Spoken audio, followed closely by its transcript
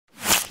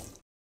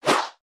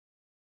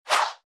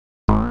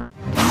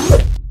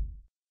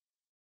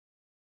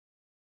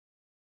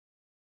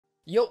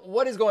Yo,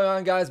 what is going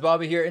on, guys?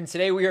 Bobby here, and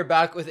today we are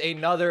back with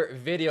another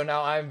video.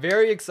 Now, I'm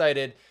very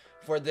excited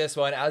for this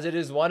one, as it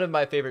is one of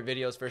my favorite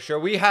videos for sure.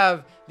 We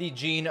have the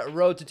Gene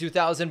Road to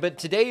 2000, but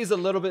today is a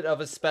little bit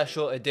of a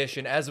special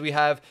edition, as we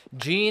have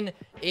Gene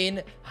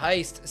in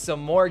Heist. Some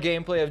more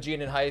gameplay of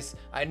Gene in Heist.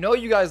 I know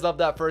you guys love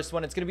that first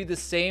one. It's going to be the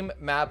same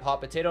map, Hot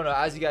Potato. Now,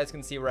 as you guys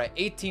can see, we're at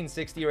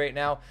 1860 right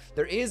now.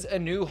 There is a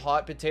new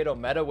Hot Potato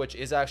meta, which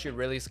is actually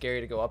really scary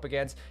to go up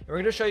against, and we're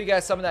going to show you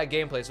guys some of that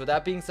gameplay. So with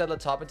that being said,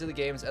 let's hop into the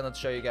games and let's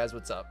show you guys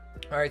what's up.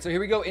 All right, so here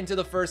we go into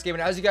the first game,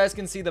 and as you guys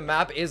can see, the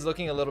map is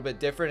looking a little bit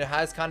different. It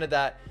has kind of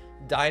that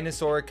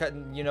dinosaur,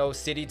 you know,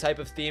 city type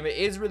of theme. It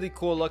is really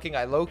cool looking.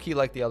 I low-key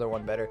like the other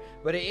one better,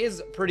 but it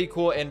is pretty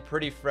cool and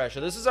pretty fresh.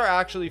 So this is our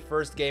actually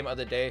first game of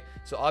the day.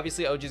 So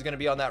obviously OG is going to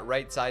be on that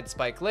right side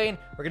spike lane.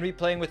 We're going to be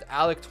playing with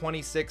Alec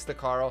 26, the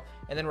Carl,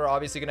 and then we're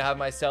obviously going to have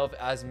myself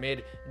as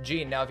mid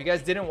Gene. Now, if you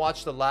guys didn't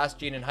watch the last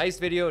Gene and Heist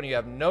video and you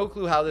have no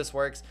clue how this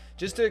works,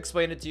 just to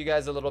explain it to you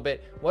guys a little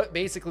bit, what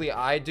basically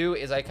I do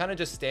is I kind of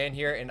just stand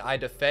here and I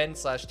defend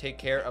 / take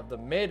care of the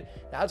mid.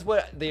 That's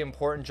what the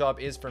important job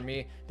is for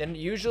me. Then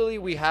usually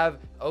we have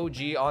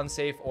OG on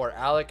safe or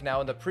Alec.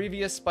 Now in the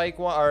previous spike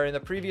one, or in the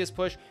previous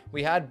push,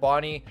 we had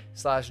Bonnie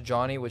 /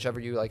 Johnny, whichever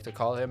you like to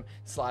call him,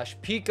 /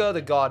 Pika,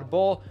 the God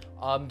Bull,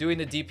 doing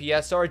the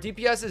DPS. So our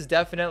DPS is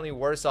definitely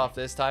worse off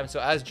this time. So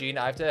as Gene,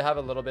 I have to have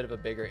a little bit of a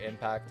bigger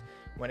impact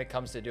when it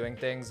comes to doing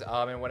things,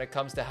 and when it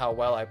comes to how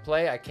well I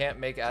play. I can't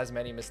make as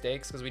many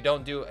mistakes because we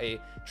don't do a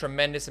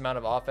tremendous amount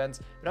of offense,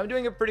 but I'm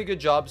doing a pretty good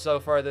job so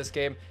far this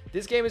game.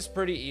 This game is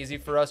pretty easy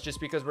for us just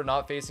because we're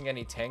not facing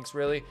any tanks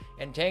really,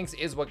 and tanks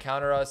is what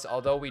counter us.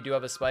 Although we do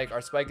have a spike, our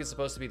spike is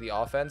supposed to be the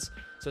offense,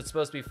 so it's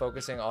supposed to be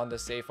focusing on the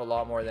safe a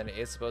lot more than it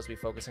is supposed to be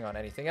focusing on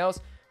anything else.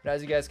 But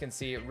as you guys can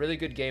see, really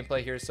good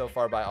gameplay here so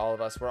far by all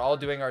of us. We're all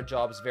doing our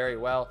jobs very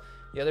well.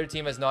 The other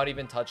team has not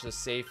even touched the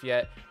safe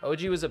yet.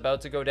 OG was about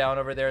to go down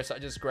over there, so I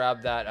just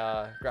grabbed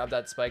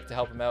that spike to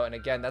help him out. And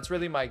again, that's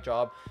really my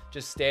job.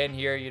 Just stand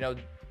here, you know,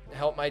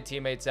 help my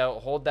teammates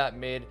out, hold that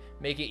mid,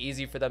 make it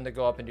easy for them to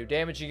go up and do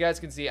damage. You guys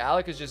can see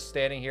Alec is just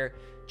standing here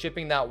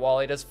chipping that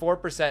wall. He does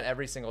 4%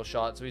 every single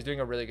shot, so he's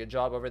doing a really good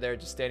job over there,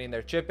 just standing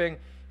there chipping.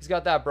 He's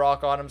got that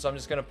Brock on him, so I'm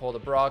just going to pull the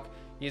Brock.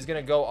 He's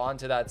going to go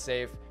onto that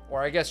safe,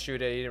 or I guess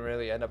shoot it. He didn't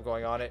really end up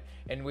going on it,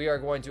 and we are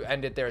going to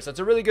end it there. So it's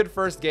a really good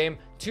first game.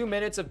 2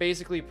 minutes of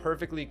basically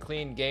perfectly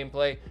clean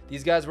gameplay.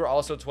 These guys were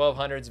also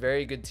 1200s,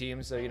 very good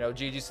teams, so you know,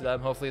 GG's to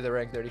them. Hopefully they're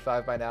ranked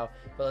 35 by now.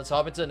 But let's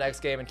hop into the next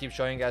game and keep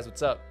showing you guys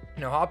what's up.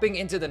 Now, hopping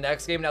into the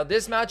next game. Now,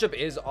 this matchup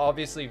is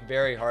obviously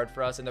very hard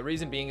for us, and the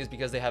reason being is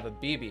because they have a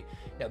BB.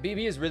 Now,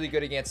 BB is really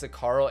good against the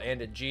Carl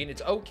and a Gene.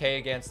 It's okay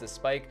against the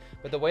Spike,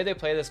 but the way they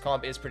play this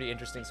comp is pretty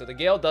interesting. So the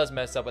Gale does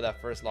mess up with that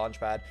first launch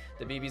pad.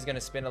 The BB is going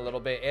to spin a little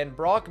bit, and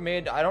Brock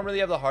mid, I don't really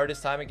have the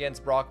hardest time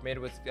against Brock mid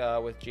with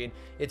Gene.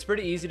 It's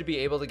pretty easy to be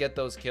able to get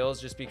those kills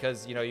just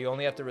because, you know, you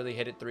only have to really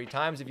hit it 3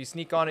 times. If you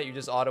sneak on it, you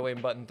just auto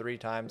aim button 3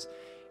 times.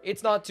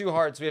 It's not too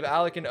hard. So we have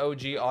Alec and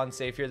OG on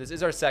safe here. This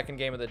is our second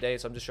game of the day,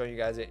 so I'm just showing you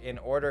guys it in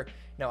order.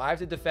 Now I have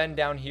to defend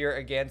down here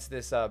against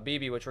this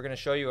BB, which we're going to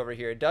show you over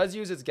here. It does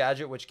use its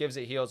gadget, which gives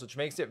it heals, which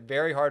makes it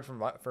very hard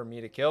for me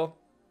to kill.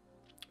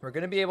 We're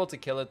going to be able to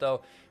kill it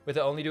though with it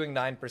only doing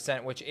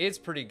 9%, which is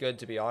pretty good,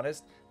 to be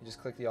honest. You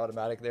just click the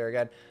automatic there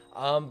again.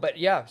 But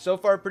yeah, so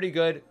far pretty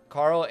good.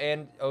 Carl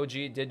and OG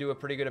did do a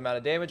pretty good amount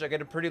of damage. I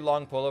get a pretty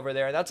long pull over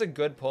there, and that's a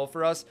good pull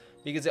for us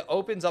because it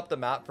opens up the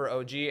map for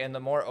OG, and the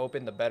more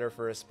open the better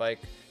for a spike,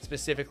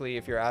 specifically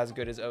if you're as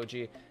good as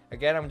OG.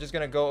 Again, I'm just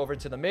going to go over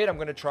to the mid. I'm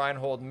going to try and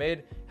hold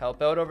mid,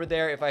 help out over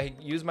there. If I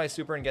use my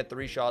super and get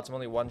 3 shots, I'm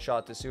only 1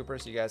 shot to super,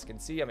 so you guys can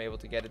see I'm able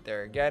to get it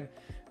there again.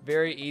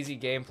 Very easy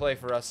gameplay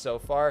for us so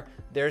far.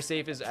 Their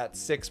safe is at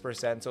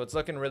 6%, so it's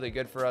looking really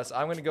good for us.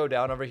 I'm going to go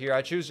down over here.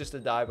 I choose just to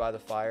die by the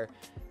fire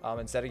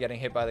instead of getting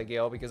hit by the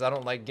Gale because I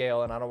don't like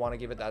Gale and I don't want to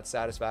give it that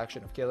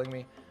satisfaction of killing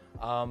me.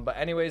 But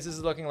anyways, this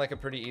is looking like a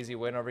pretty easy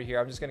win over here.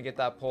 I'm just going to get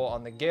that pull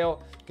on the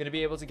Gale, going to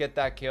be able to get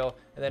that kill,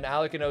 and then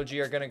Alec and OG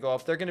are going to go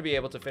up. They're going to be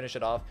able to finish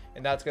it off,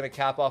 and that's going to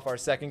cap off our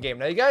second game.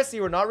 Now you guys see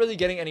we're not really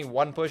getting any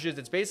 1 pushes.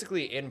 It's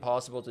basically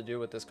impossible to do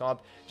with this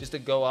comp, just to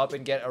go up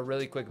and get a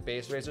really quick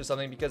base race or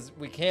something, because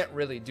we can't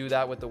really do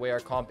that with the way our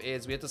comp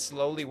is. We have to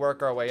slowly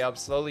work our way up,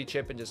 slowly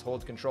chip, and just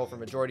hold control for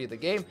majority of the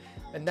game,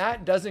 and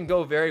that doesn't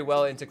go very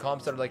well into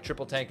comps that are like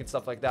triple tank and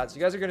stuff like that. So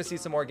you guys are going to see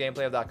some more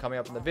gameplay of that coming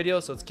up in the video,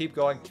 so let's keep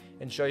going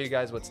and show you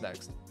guys what's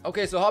next.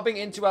 Okay, so hopping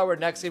into our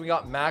next game, we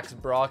got Max,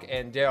 Brock,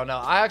 and Daryl. Now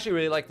I actually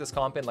really like this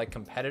comp in like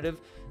competitive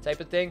type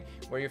of thing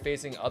where you're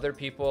facing other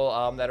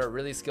people that are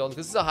really skilled,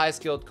 because this is a high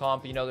skilled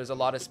comp. You know, there's a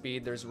lot of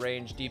speed, there's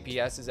range,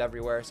 DPS is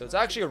everywhere, so it's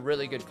actually a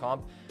really good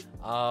comp.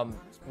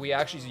 We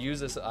actually use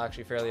this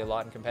actually fairly a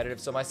lot in competitive,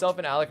 so myself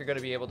and Alec are going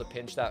to be able to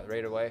pinch that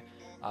right away.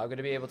 I'm going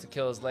to be able to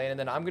kill his lane, and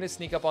then I'm going to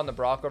sneak up on the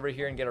Brock over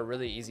here and get a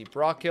really easy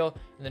Brock kill,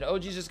 and then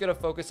OG's just going to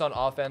focus on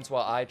offense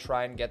while I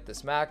try and get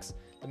this Max.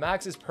 The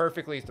Max is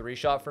perfectly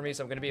 3-shot for me,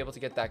 so I'm going to be able to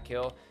get that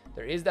kill.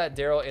 There is that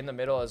Daryl in the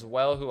middle as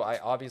well, who I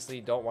obviously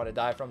don't want to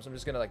die from, so I'm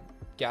just going to like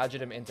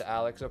gadget him into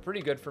Alec. So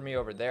pretty good for me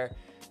over there.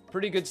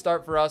 Pretty good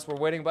start for us. We're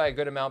winning by a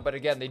good amount, but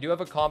again, they do have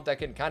a comp that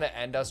can kind of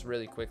end us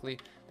really quickly.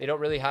 They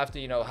don't really have to,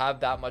 you know, have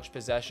that much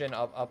possession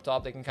up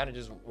top. They can kind of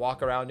just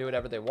walk around, do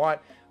whatever they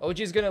want. OG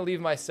is going to leave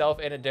myself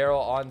and a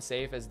Daryl on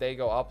safe as they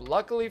go up.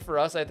 Luckily for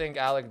us, I think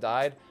Alec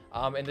died,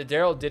 and the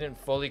Daryl didn't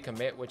fully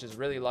commit, which is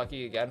really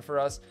lucky again for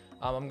us.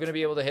 I'm going to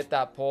be able to hit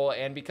that pull,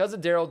 and because the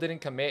Daryl didn't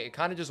commit, it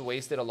kind of just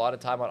wasted a lot of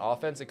time on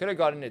offense. It could have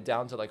gotten it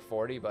down to like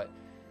 40, but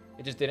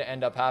it just didn't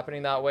end up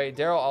happening that way.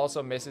 Daryl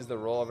also misses the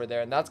roll over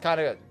there, and that's kind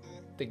of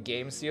the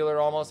game sealer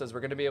almost, as we're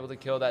going to be able to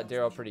kill that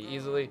Daryl pretty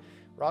easily.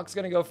 Rock's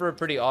going to go for a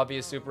pretty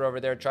obvious super over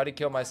there, try to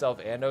kill myself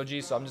and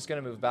OG, so I'm just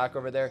going to move back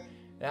over there.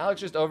 And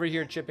Alex just over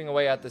here chipping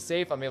away at the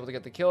safe. I'm able to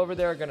get the kill over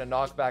there, going to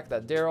knock back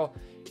that Daryl.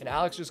 And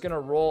Alex just going to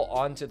roll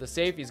onto the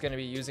safe. He's going to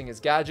be using his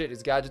gadget.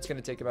 His gadget's going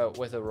to take him out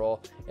with a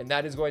roll. And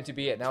that is going to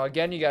be it. Now,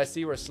 again, you guys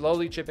see we're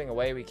slowly chipping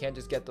away. We can't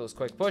just get those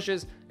quick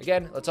pushes.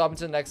 Again, let's hop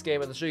into the next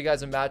game, and I'll show you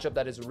guys a matchup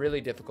that is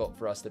really difficult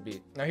for us to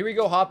beat. Now, here we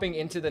go, hopping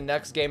into the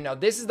next game. Now,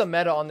 this is the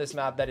meta on this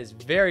map that is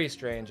very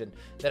strange and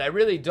that I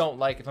really don't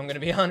like, if I'm going to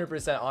be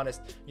 100%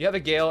 honest. You have a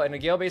Gale, and a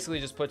Gale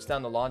basically just puts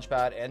down the launch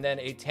pad, and then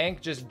a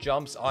tank just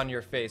jumps on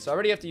your face. So I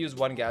already have to use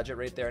one gadget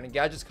right there, and a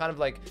gadget's kind of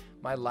like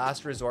my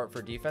last resort for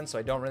defense, so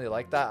I don't really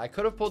like that. I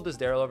could have pulled this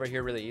Daryl over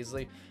here really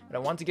easily, but I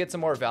want to get some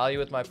more value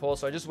with my pull,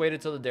 so I just waited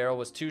till the Daryl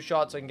was 2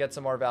 shots so I can get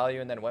some more value,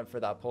 and then went for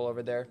that pull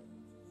over there.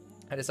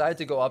 I decided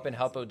to go up and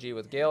help OG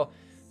with Gale,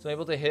 so I'm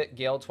able to hit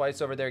Gale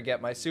twice over there,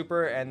 get my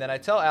super, and then I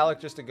tell Alec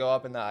just to go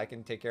up and that I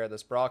can take care of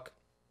this Brock.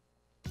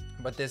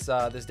 But this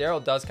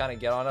Daryl does kind of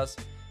get on us,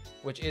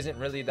 which isn't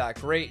really that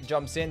great.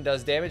 Jumps in,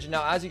 does damage.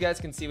 Now, as you guys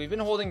can see, we've been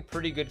holding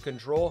pretty good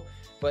control,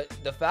 but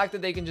the fact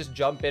that they can just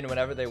jump in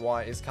whenever they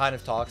want is kind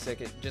of toxic.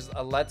 It just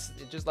lets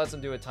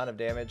them do a ton of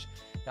damage.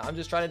 Now, I'm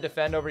just trying to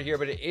defend over here,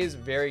 but it is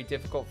very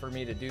difficult for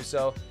me to do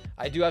so.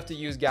 I do have to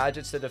use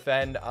gadgets to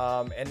defend,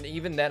 and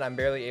even then, I'm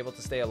barely able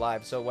to stay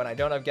alive. So when I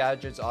don't have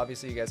gadgets,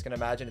 obviously, you guys can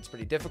imagine it's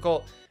pretty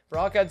difficult.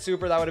 Brock had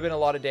super, that would have been a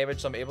lot of damage,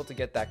 so I'm able to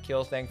get that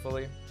kill,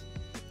 thankfully.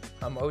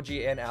 OG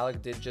and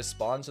Alec did just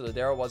spawn, so the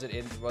Daryl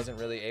wasn't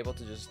really able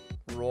to just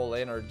roll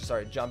in, or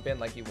sorry, jump in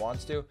like he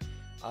wants to.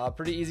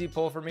 Pretty easy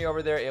pull for me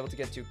over there, able to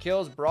get 2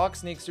 kills. Brock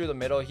sneaks through the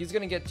middle. He's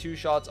going to get 2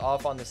 shots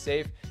off on the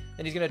safe,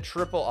 and he's going to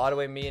triple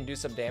auto me and do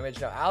some damage.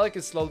 Now, Alec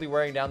is slowly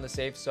wearing down the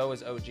safe, so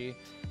is OG.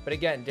 But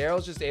again,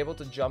 Daryl's just able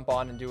to jump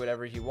on and do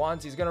whatever he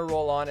wants. He's going to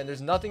roll on, and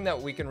there's nothing that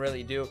we can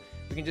really do.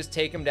 We can just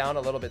take him down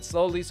a little bit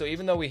slowly. So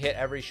even though we hit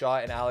every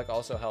shot, and Alec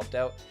also helped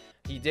out,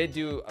 he did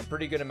do a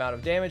pretty good amount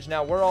of damage.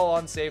 Now, we're all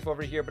on safe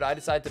over here, but I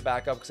decided to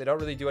back up because I don't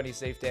really do any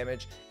safe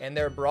damage. And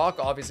their Brock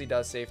obviously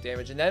does safe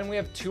damage. And then we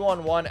have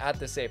 2-on-1 at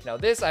the safe. Now,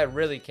 this I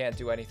really can't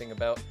do anything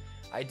about.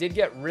 I did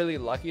get really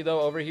lucky,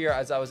 though, over here,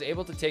 as I was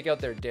able to take out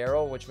their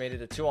Daryl, which made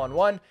it a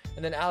 2-on-1.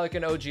 And then Alec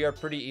and OG are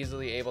pretty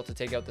easily able to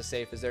take out the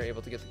safe as they're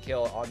able to get the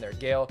kill on their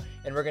Gale.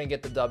 And we're going to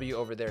get the W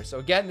over there. So,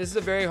 again, this is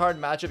a very hard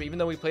matchup. Even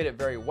though we played it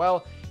very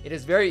well, it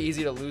is very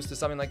easy to lose to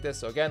something like this.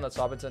 So, again, let's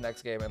hop into the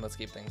next game and let's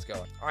keep things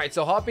going. All right,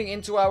 so hopping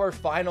into our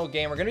final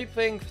game, we're going to be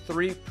playing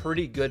 3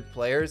 pretty good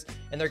players.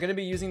 And they're going to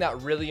be using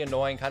that really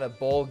annoying kind of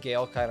Bull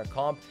Gale kind of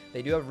comp.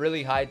 They do have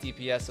really high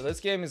DPS, so this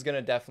game is going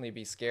to definitely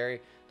be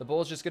scary. The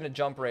Bull's just going to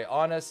jump right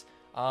on us.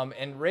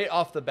 And right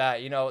off the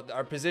bat, you know,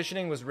 our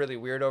positioning was really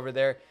weird over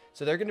there.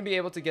 So they're going to be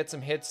able to get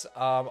some hits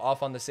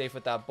off on the safe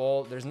with that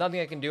Bull. There's nothing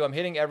I can do. I'm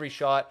hitting every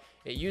shot.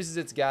 It uses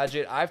its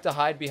gadget. I have to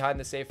hide behind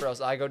the safe or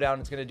else I go down.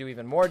 It's going to do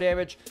even more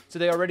damage. So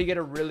they already get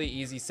a really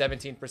easy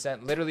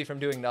 17%, literally from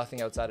doing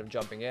nothing outside of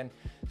jumping in.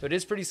 So it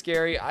is pretty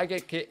scary. I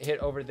get hit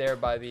over there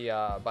by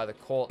the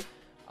Colt.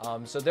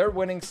 So they're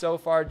winning so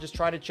far. Just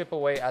trying to chip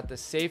away at the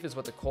safe is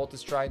what the Colt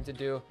is trying to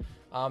do.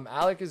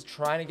 Alec is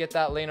trying to get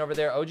that lane over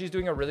there. OG's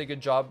doing a really good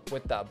job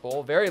with that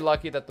Bull. Very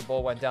lucky that the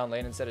Bull went down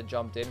lane instead of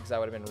jumped in, because that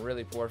would have been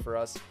really poor for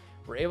us.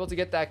 We're able to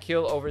get that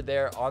kill over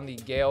there on the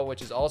Gale,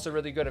 which is also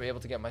really good. I'm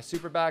able to get my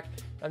super back.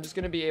 I'm just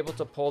going to be able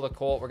to pull the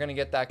Colt. We're going to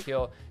get that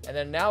kill. And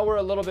then now we're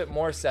a little bit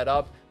more set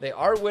up. They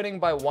are winning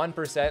by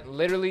 1%,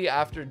 literally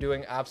after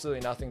doing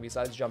absolutely nothing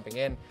besides jumping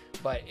in.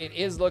 But it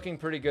is looking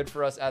pretty good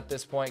for us at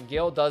this point.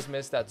 Gale does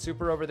miss that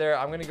super over there.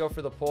 I'm going to go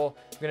for the pull.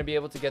 I'm going to be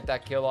able to get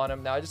that kill on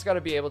him. Now I just got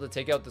to be able to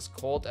take out this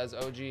Colt as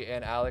OG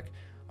and Alec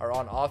are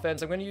on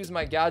offense. I'm going to use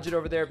my gadget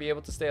over there, be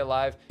able to stay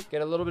alive,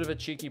 get a little bit of a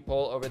cheeky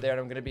pull over there, and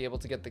I'm going to be able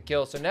to get the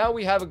kill. So now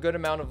we have a good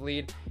amount of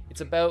lead. It's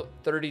about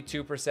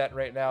 32%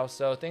 right now,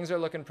 so things are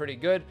looking pretty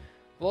good.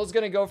 Bull's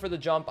going to go for the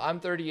jump.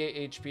 I'm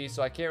 38 HP,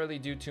 so I can't really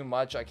do too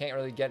much. I can't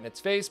really get in its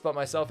face, but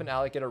myself and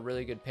Alec get a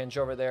really good pinch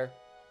over there.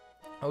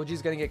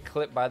 OG's going to get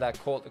clipped by that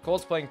Colt. The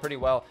Colt's playing pretty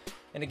well.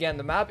 And again,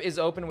 the map is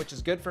open, which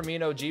is good for me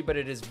and OG, but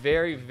it is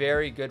very,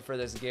 very good for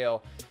this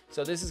Gale.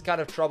 So this is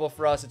kind of trouble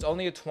for us. It's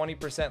only a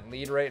 20%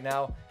 lead right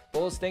now.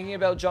 Bull's thinking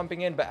about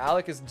jumping in, but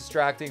Alec is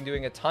distracting,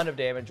 doing a ton of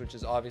damage, which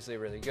is obviously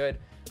really good.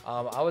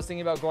 I was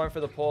thinking about going for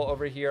the pull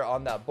over here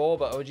on that Bull,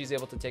 but OG's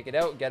able to take it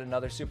out, get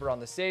another super on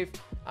the safe.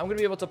 I'm going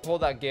to be able to pull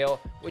that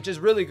Gale, which is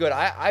really good.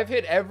 I've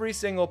hit every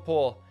single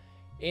pull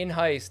in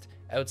Heist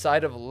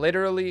outside of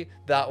literally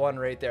that one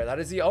right there. That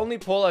is the only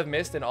pull I've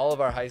missed in all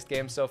of our heist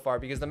games so far,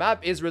 because the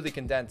map is really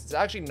condensed. It's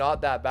actually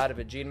not that bad of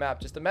a Gene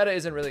map, just the meta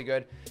isn't really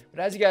good. But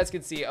as you guys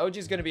can see, OG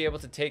is going to be able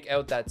to take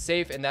out that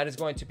safe, and that is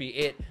going to be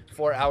it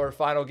for our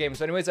final game.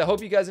 So anyways, I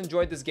hope you guys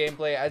enjoyed this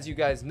gameplay. As you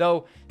guys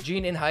know,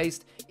 Gene in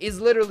heist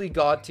is literally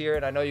god tier,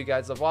 and I know you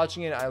guys love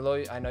watching it. I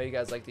know you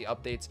guys like the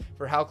updates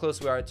for how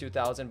close we are at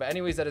 2000. But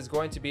anyways, that is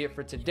going to be it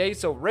for today.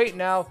 So right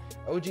now,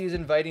 OG is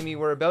inviting me.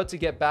 We're about to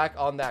get back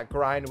on that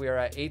grind. We are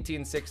at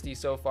 1860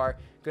 so far.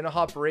 Gonna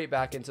hop right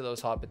back into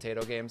those hot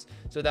potato games.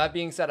 So that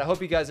being said, I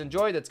hope you guys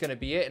enjoyed. That's gonna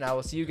be it, and I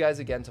will see you guys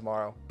again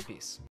tomorrow. Peace.